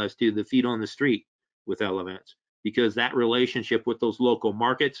detail as to the feet on the street with Elevance, because that relationship with those local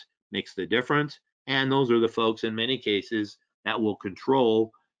markets makes the difference. And those are the folks in many cases that will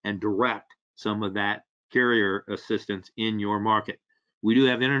control and direct some of that carrier assistance in your market. We do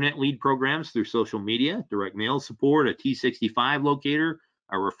have internet lead programs through social media, direct mail support, a T65 locator,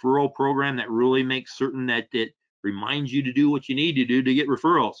 a referral program that really makes certain that it reminds you to do what you need to do to get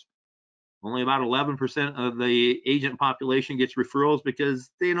referrals. Only about 11% of the agent population gets referrals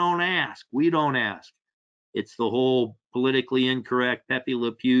because they don't ask. We don't ask. It's the whole politically incorrect Pepe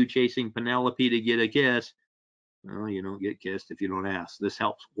Le Pew chasing Penelope to get a kiss. Well, you don't get kissed if you don't ask. This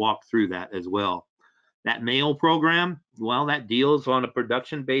helps walk through that as well. That mail program, well, that deals on a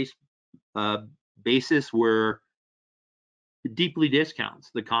production-based basis where it deeply discounts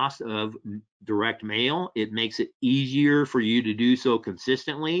the cost of direct mail. It makes it easier for you to do so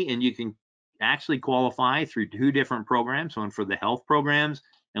consistently, and you can actually qualify through 2 different programs, one for the health programs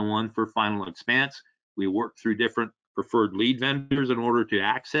and one for final expense. We work through different preferred lead vendors in order to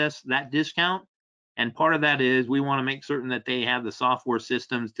access that discount. And part of that is we want to make certain that they have the software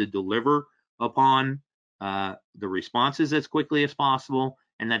systems to deliver upon the responses as quickly as possible,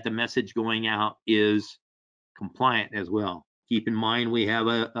 and that the message going out is compliant as well. Keep in mind we have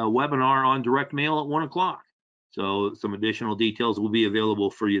a webinar on direct mail at 1 o'clock. So some additional details will be available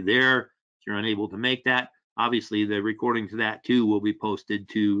for you there. If you're unable to make that, obviously the recording to that too will be posted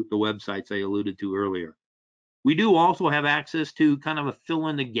to the websites I alluded to earlier. We do also have access to kind of a fill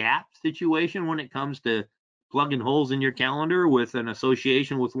in the gap situation when it comes to plugging holes in your calendar with an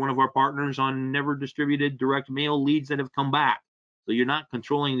association with one of our partners on never distributed direct mail leads that have come back. So you're not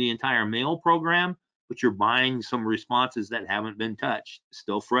controlling the entire mail program, but you're buying some responses that haven't been touched,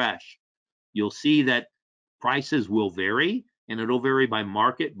 still fresh. You'll see that prices will vary, and it'll vary by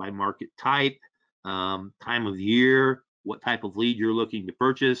market type, time of year, what type of lead you're looking to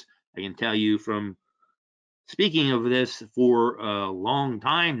purchase. I can tell you from speaking of this for a long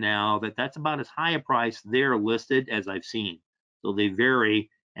time now that that's about as high a price they're listed as I've seen. So they vary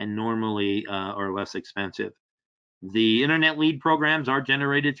and normally are less expensive. The internet lead programs are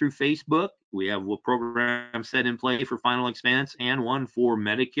generated through Facebook. We have a program set in play for final expense and one for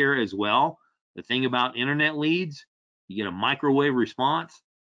Medicare as well. The thing about internet leads, you get a microwave response.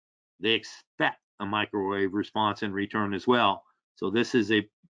 They expect a microwave response in return as well. So this is a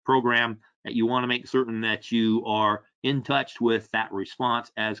program that you want to make certain that you are in touch with that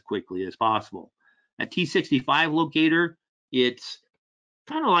response as quickly as possible. At T65 locator, it's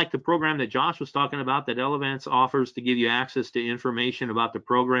kind of like the program that Josh was talking about that Elevance offers to give you access to information about the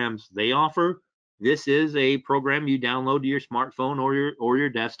programs they offer. This is a program you download to your smartphone or your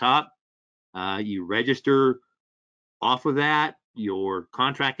desktop. You register off of that. Your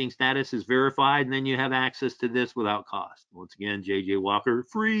contracting status is verified, and then you have access to this without cost. Once again, JJ Walker,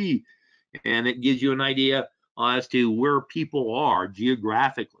 free. And it gives you an idea as to where people are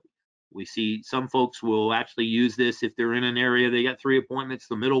geographically. We see some folks will actually use this if they're in an area, they got 3 appointments,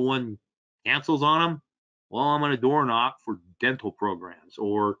 the middle one cancels on them. Well, I'm going to door knock for dental programs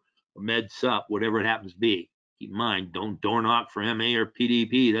or med sup, whatever it happens to be. Keep in mind, don't door knock for MA or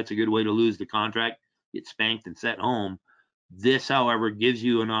PDP. That's a good way to lose the contract, get spanked and sent home. This, however, gives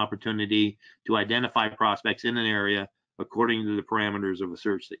you an opportunity to identify prospects in an area according to the parameters of a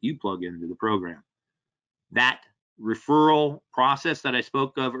search that you plug into the program. That referral process that I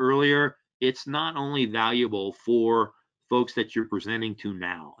spoke of earlier, it's not only valuable for folks that you're presenting to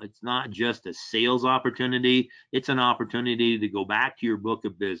now. It's not just a sales opportunity. It's an opportunity to go back to your book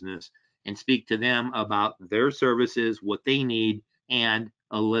of business and speak to them about their services, what they need, and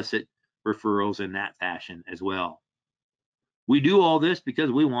elicit referrals in that fashion as well. We do all this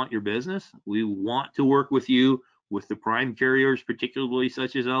because we want your business. We want to work with you, with the prime carriers, particularly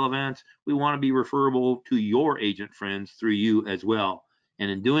such as Elevance. We want to be referable to your agent friends through you as well. And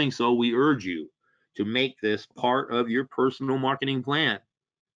in doing so, we urge you to make this part of your personal marketing plan.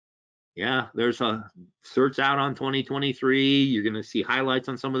 Yeah, there's a search out on 2023. You're going to see highlights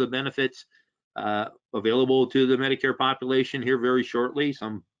on some of the benefits available to the Medicare population here very shortly.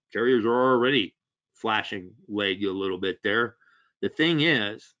 Some carriers are already flashing leg a little bit there. The thing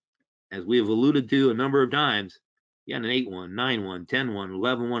is, as we have alluded to a number of times, you got an 8-1, 9-1, 10-1,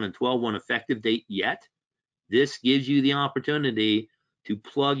 11-1, and 12-1 effective date yet. This gives you the opportunity to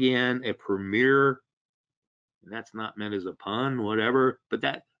plug in a premier, and that's not meant as a pun, whatever, but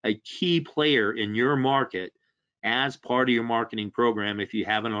that a key player in your market as part of your marketing program if you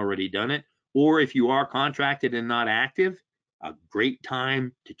haven't already done it, or if you are contracted and not active, a great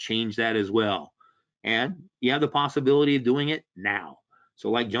time to change that as well. And you have the possibility of doing it now. So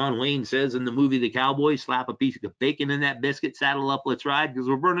like John Wayne says in the movie The Cowboy, slap a piece of bacon in that biscuit, saddle up, let's ride, because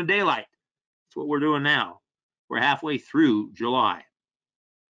we're burning daylight. That's what we're doing now. We're halfway through July.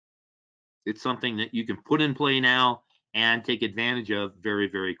 It's something that you can put in play now and take advantage of very,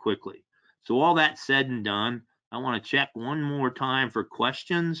 very quickly. So all that said and done, I want to check one more time for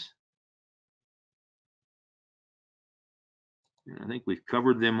questions. I think we've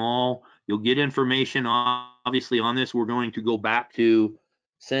covered them all. You'll get information, obviously, on this. We're going to go back to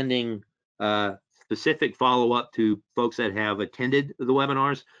sending specific follow-up to folks that have attended the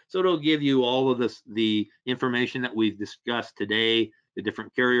webinars. So it'll give you all of this, the information that we've discussed today, the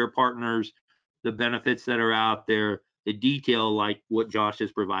different carrier partners, the benefits that are out there, the detail like what Josh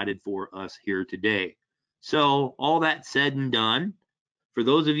has provided for us here today. So all that said and done, for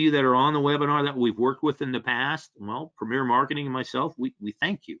those of you that are on the webinar that we've worked with in the past, well, Premier Marketing and myself, we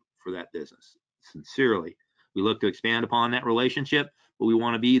thank you for that business, sincerely. We look to expand upon that relationship, but we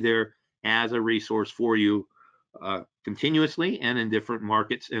want to be there as a resource for you continuously and in different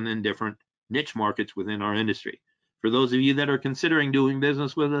markets and in different niche markets within our industry. For those of you that are considering doing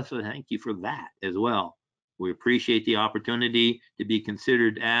business with us, thank you for that as well. We appreciate the opportunity to be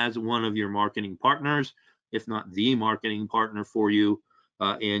considered as one of your marketing partners, if not the marketing partner for you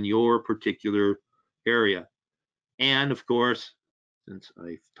in your particular area. And of course, since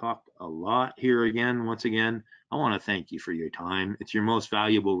I've talked a lot here once again, I want to thank you for your time. It's your most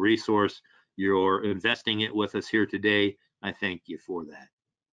valuable resource. You're investing it with us here today. I thank you for that.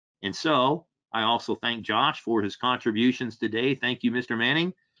 And so I also thank Josh for his contributions today. Thank you, Mr.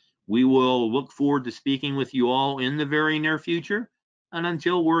 Manning. We will look forward to speaking with you all in the very near future. And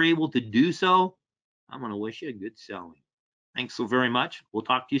until we're able to do so, I'm going to wish you good selling. Thanks so very much. We'll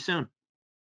talk to you soon.